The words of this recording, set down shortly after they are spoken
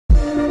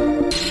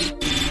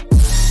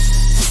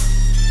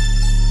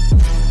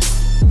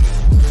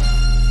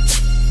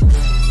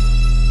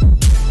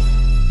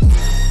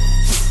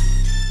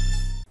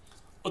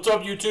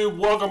up, YouTube?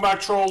 Welcome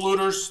back, Troll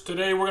Looters.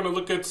 Today we're going to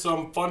look at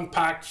some Fun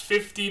Pack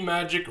 50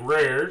 Magic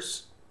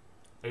Rares.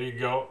 There you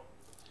go.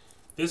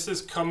 This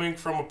is coming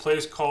from a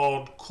place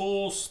called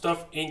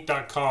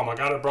coolstuffinc.com. I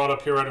got it brought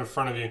up here right in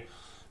front of you.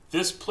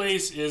 This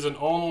place is an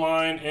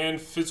online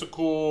and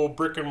physical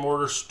brick and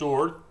mortar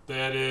store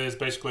that is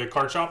basically a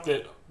card shop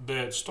that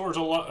stores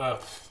a lot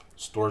of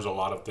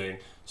things,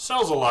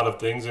 sells a lot of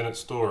things in its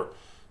store.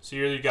 So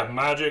here you got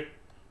Magic,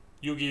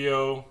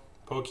 Yu-Gi-Oh,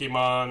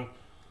 Pokemon,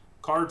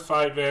 Card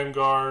Fight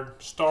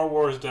Vanguard, Star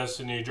Wars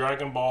Destiny,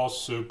 Dragon Ball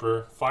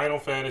Super, Final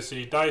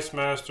Fantasy, Dice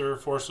Master,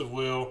 Force of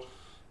Will,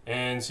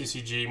 and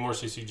CCG, more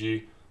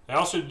CCG. They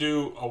also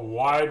do a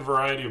wide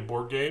variety of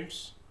board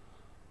games,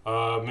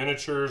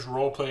 miniatures,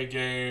 role-play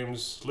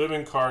games,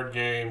 living card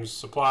games,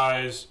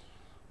 supplies,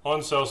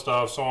 on-sale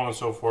stuff, so on and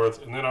so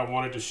forth. And then I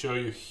wanted to show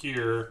you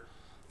here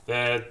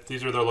that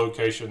these are their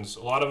locations.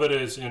 A lot of it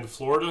is in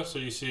Florida, so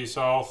you see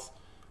South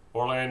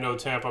Orlando,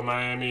 Tampa,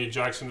 Miami,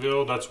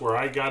 Jacksonville. That's where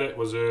I got it,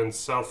 was in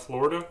South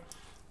Florida.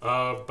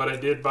 But I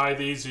did buy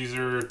these. These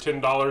are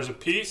 $10 a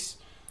piece.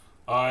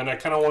 And I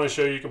kind of want to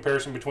show you a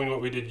comparison between what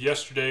we did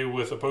yesterday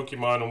with a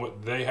Pokemon and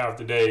what they have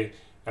today.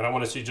 And I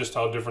want to see just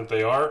how different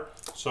they are.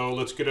 So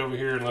let's get over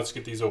here and let's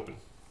get these open.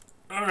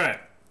 Alright,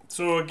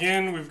 so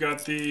again, we've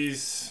got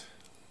these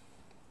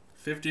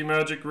 50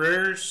 Magic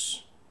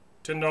Rares,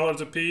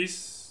 $10 a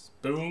piece.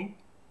 Boom.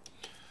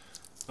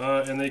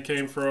 And they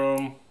came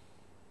from,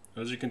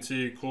 as you can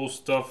see,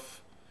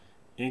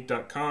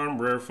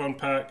 coolstuffinc.com, Rare Fun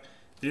Pack.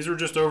 These were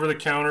just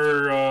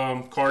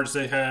over-the-counter cards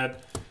they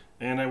had,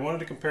 and I wanted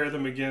to compare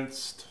them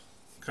against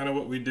kind of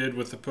what we did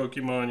with the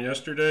Pokemon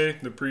yesterday,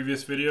 the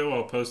previous video.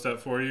 I'll post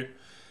that for you.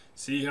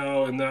 See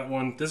how in that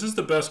one, this is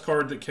the best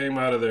card that came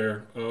out of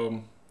there,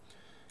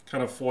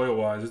 kind of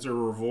foil-wise. It's a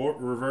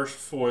reverse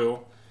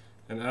foil,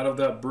 and out of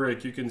that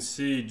brick, you can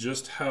see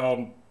just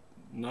how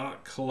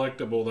not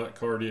collectible that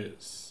card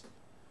is.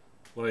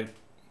 Like,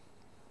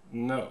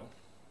 no,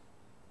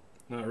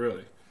 not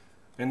really.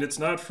 And it's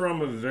not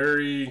from a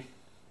very,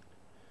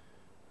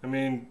 I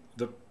mean,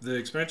 the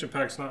expansion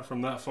pack's not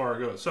from that far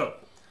ago. So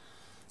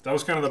that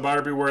was kind of the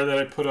buyer beware that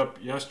I put up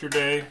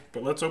yesterday.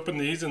 But let's open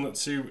these and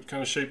let's see what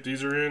kind of shape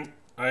these are in.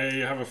 I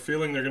have a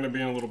feeling they're going to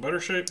be in a little better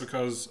shape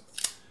because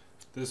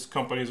this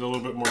company is a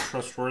little bit more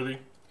trustworthy.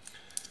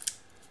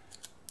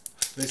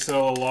 They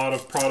sell a lot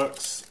of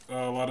products,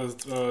 a lot of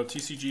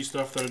TCG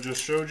stuff that I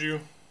just showed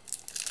you.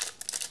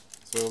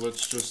 So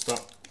let's just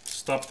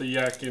stop the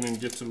yakking and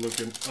get to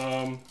looking.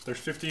 There's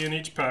 50 in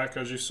each pack,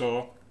 as you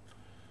saw.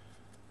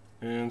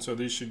 And so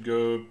these should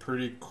go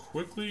pretty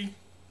quickly.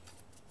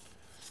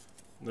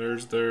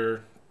 There's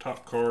their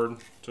top card,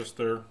 just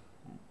their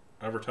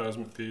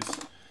advertisement piece.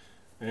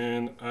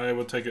 And I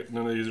will take it,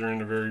 none of these are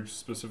in a very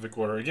specific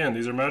order. Again,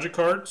 these are Magic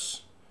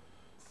cards.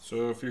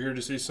 So if you're here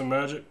to see some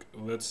Magic,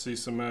 let's see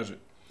some Magic.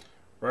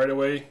 Right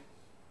away,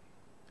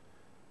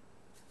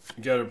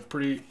 you got a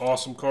pretty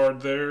awesome card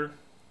there.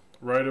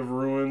 Rite of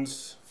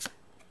Ruins.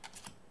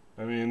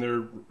 I mean,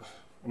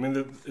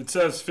 it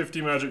says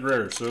 50 Magic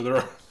Rares, so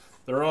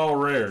they're all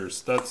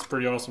rares. That's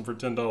pretty awesome for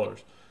 $10.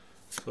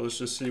 So let's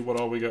just see what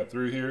all we got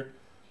through here.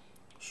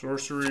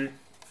 Sorcery,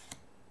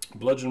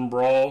 Bludgeon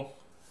Brawl.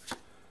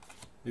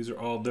 These are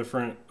all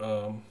different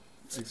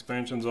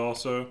expansions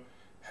also.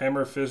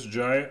 Hammer Fist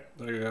Giant.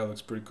 That guy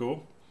looks pretty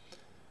cool.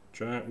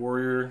 Giant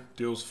Warrior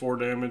deals 4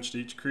 damage to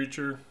each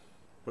creature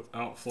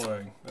without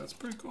flying. That's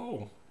pretty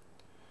cool.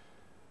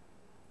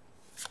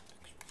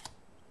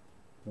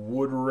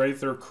 Wood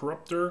Wraither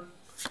Corruptor,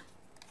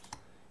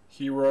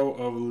 Hero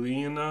of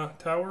Leona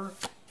Tower,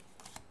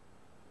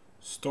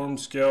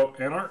 Stormscale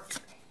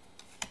Anarch,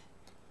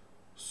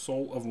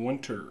 Soul of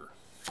Winter.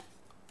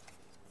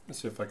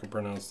 Let's see if I can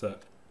pronounce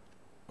that.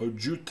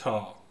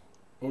 Ojita,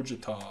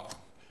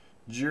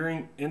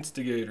 Jeering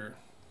Instigator,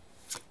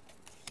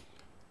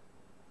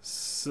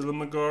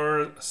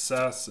 Silmagar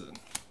Assassin,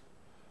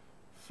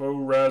 Foe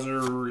Razor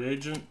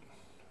Reagent.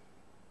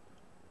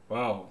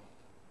 Wow.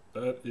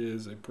 That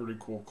is a pretty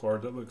cool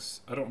card. That looks,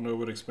 I don't know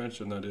what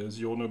expansion that is.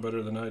 You'll know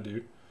better than I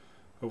do.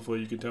 Hopefully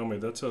you can tell me.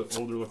 That's an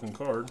older looking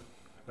card,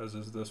 as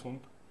is this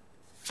one.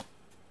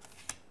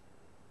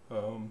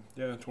 Yeah,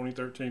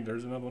 2013.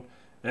 There's another one.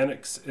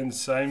 Annex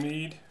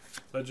Ensimede,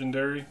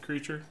 legendary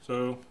creature.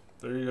 So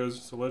there he goes.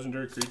 It's a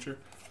legendary creature.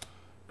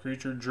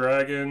 Creature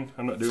Dragon.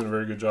 I'm not doing a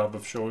very good job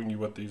of showing you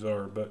what these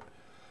are, but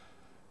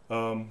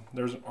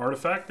there's an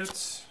artifact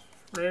that's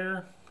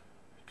rare.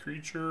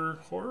 Creature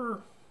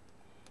Horror.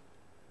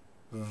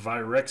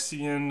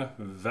 Virexian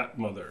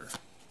Vatmother.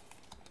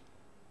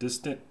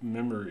 Distant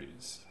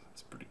Memories.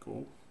 That's pretty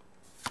cool.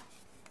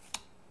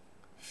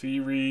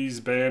 Feeries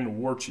Band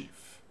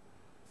Warchief.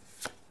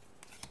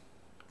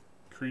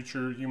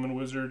 Creature Human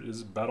Wizard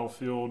is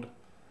Battlefield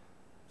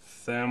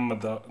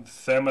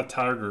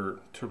Thaumaturger.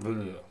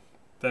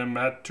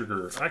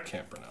 I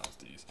can't pronounce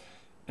these.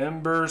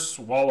 Ember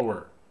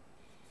Swallower.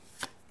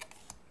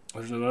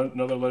 There's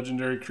another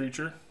legendary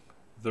creature.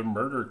 The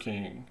Murder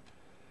King.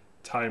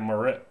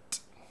 Tymaret.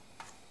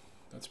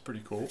 That's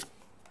pretty cool.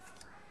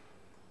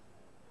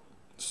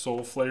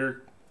 Soul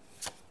Flayer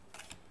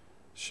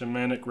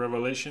Shamanic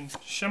Revelation.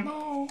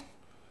 Shamo.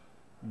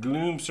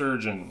 Gloom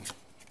Surgeon.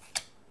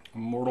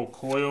 Immortal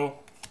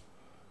Coil.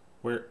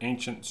 Where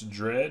Ancients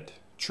Tread.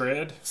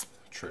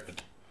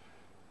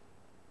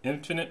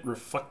 Infinite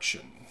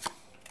Reflection.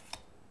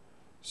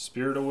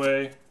 Spirit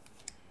Away.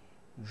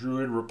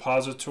 Druid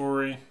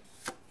Repository.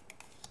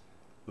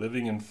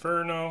 Living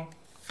Inferno.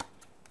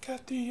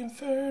 Got the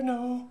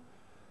Inferno.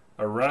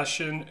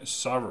 Arashan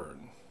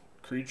Sovereign.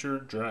 Creature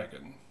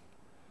Dragon.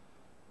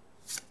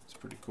 It's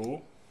pretty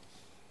cool.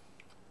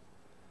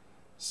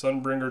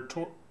 Sunbringer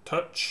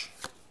Touch.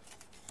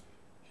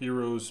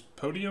 Heroes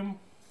Podium.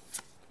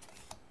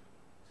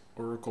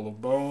 Oracle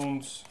of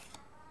Bones.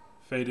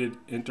 Fated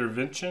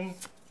Intervention.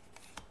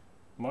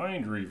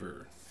 Mind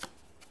Reaver.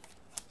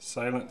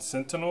 Silent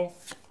Sentinel.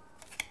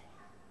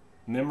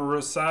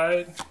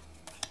 Memoricide.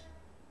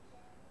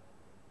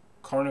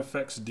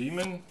 Carnifex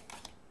Demon.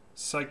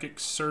 Psychic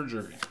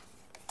Surgery.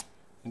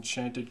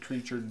 Enchanted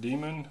Creature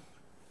Demon.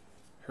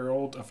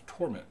 Herald of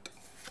Torment.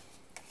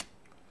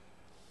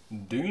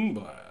 Dune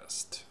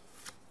Blast.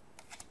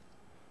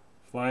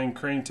 Flying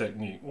Crane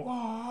Technique.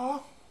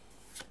 Wah!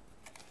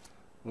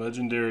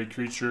 Legendary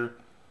Creature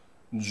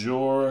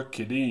Jor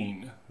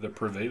Kadeen, the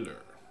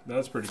Prevailer.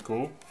 That's pretty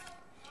cool.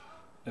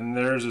 And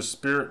there's a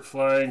Spirit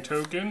Flying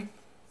token.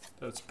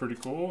 That's pretty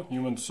cool.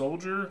 Human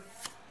Soldier.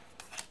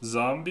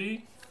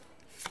 Zombie.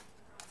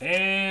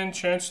 And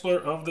Chancellor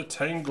of the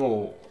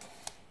Tangle.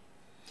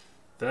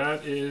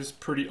 That is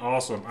pretty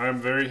awesome. I'm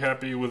very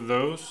happy with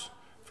those.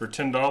 For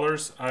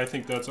 $10, I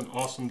think that's an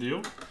awesome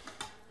deal.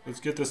 Let's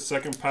get this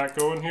second pack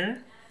going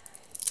here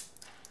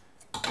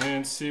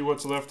and see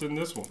what's left in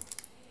this one.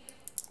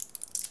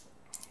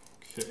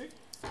 Okay.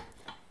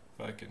 If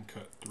I can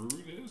cut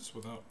through this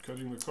without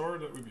cutting the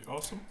card, that would be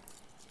awesome.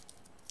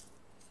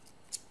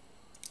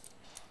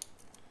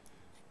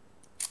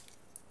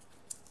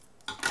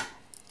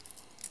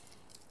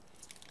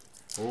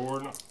 Or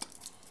not.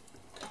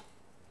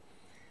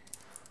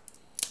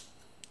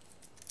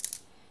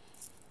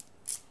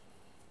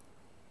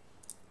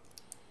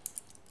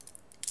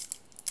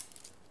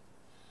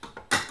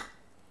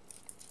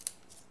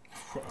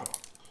 Wow.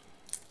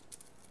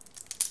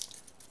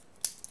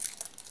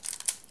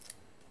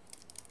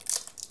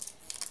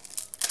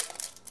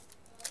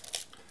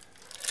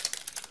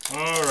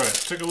 All right,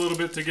 took a little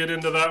bit to get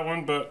into that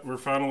one, but we're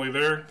finally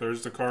there.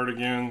 There's the card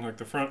again, like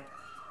the front,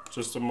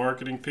 just a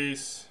marketing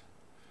piece.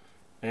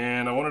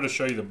 And I wanted to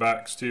show you the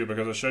backs too,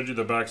 because I showed you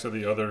the backs of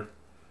the other.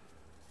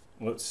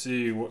 Let's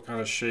see what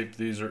kind of shape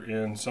these are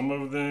in. Some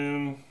of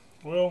them,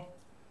 well,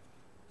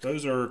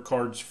 those are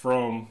cards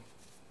from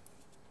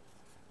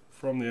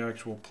the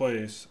actual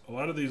place. A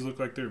lot of these look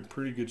like they're in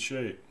pretty good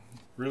shape,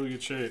 really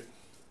good shape.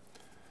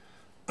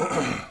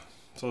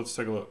 So let's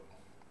take a look.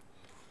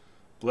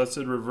 Blessed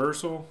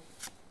Reversal,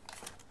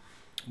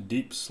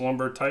 Deep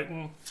Slumber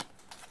Titan,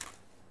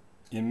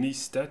 Emi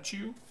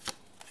Statue,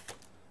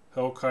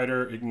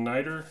 Hellkiter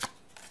Igniter,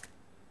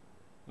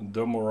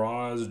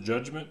 Domoraz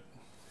Judgment,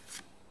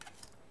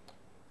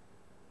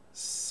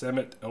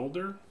 Semet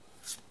Elder,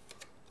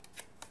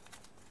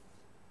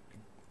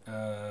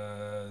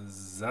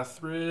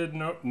 Zathrid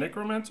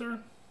Necromancer,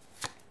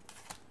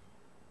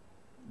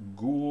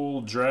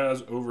 Ghoul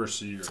Draz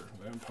Overseer,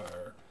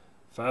 Vampire,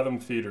 Fathom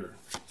Feeder,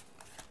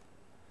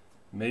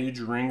 Mage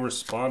Ring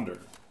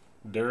Responder,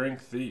 Daring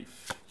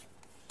Thief,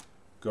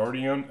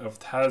 Guardian of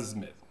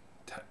Tazim,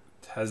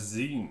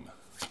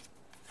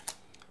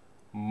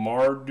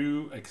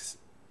 Mardu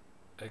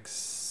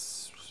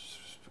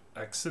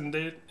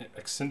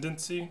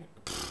Excendency.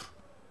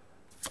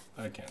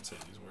 I can't say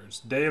these words.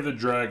 Day of the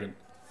Dragon,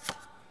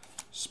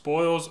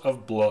 Spoils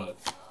of Blood,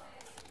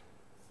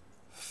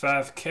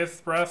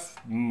 Falkindrath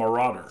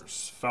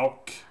Marauders,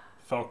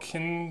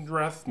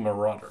 Falkindrath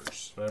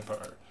Marauders,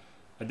 Vampire,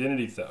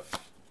 Identity Theft,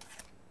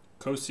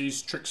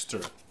 Kosi's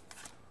Trickster,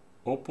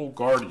 Opal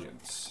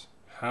Guardians,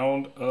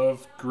 Hound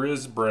of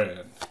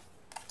Grisbrand,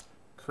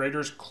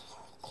 Crater's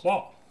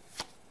Claw,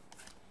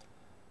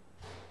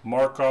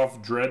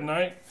 Markov Dread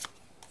Knight,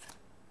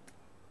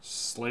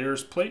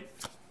 Slayer's Plate,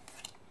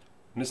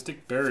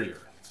 Mystic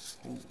Barrier.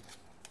 Ooh,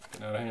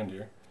 getting out of hand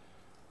here.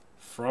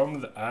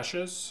 From the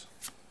Ashes,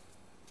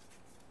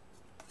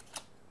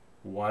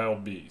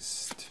 Wild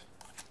Beast,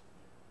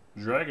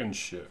 Dragon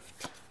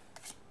Shift,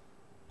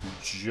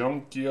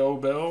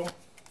 Junkio Bell,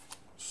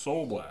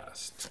 Soul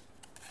Blast,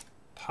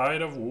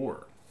 Tide of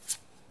War,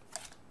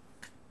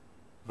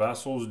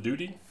 Vassal's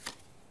Duty,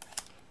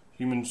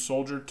 Human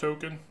Soldier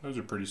Token. Those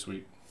are pretty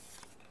sweet.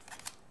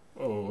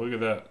 Oh, look at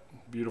that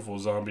beautiful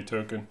zombie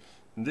token.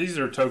 And these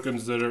are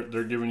tokens that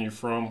they're giving you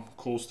from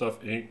Cool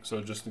Stuff Inc.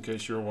 So just in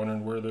case you're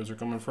wondering where those are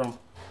coming from.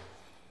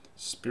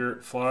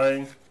 Spirit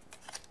Flying,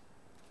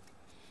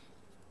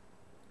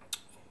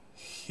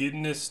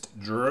 Hedonist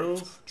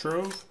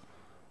Trove,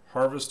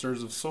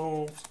 Harvesters of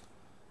Souls,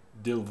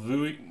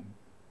 Diluvian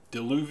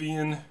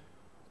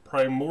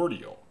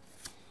Primordial,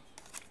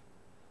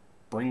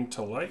 Bring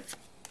to Light,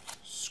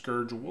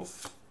 Scourge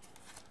Wolf,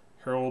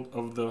 Herald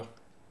of the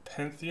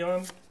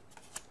Pantheon,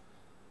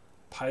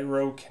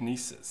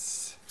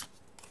 Pyrokinesis,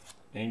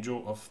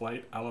 Angel of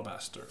Flight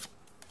Alabaster,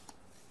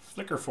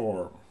 Flicker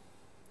Form,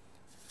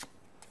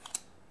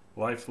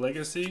 Life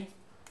Legacy,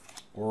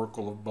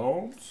 Oracle of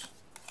Bones,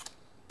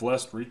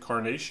 Blessed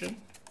Reincarnation,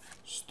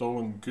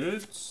 Stolen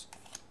Goods,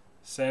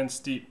 Sand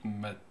Steep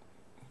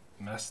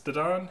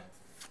Mastodon.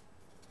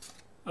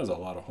 That was a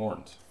lot of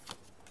horns.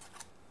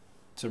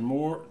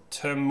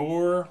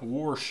 Temur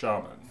War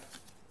Shaman,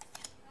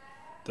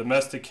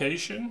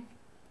 Domestication,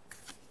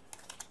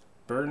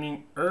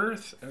 Burning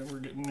Earth, and we're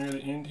getting near the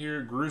end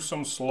here,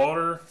 Gruesome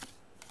Slaughter,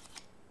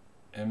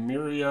 and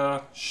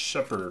Miria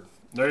Shepherd.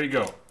 There you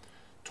go.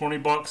 20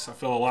 bucks. I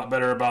feel a lot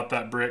better about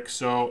that brick.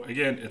 So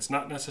again, it's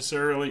not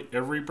necessarily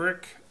every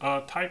brick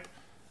type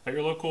at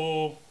your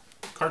local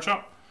card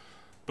shop,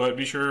 but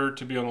be sure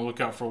to be on the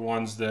lookout for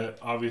ones that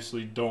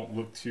obviously don't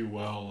look too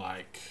well,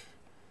 like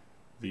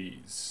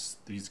these.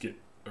 These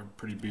are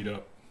pretty beat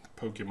up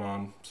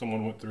Pokemon.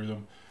 Someone went through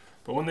them.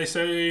 But when they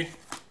say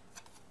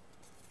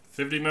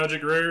 50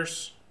 Magic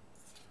Rares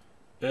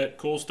at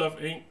Cool Stuff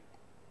Inc.,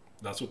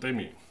 that's what they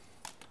mean.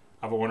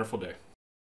 Have a wonderful day.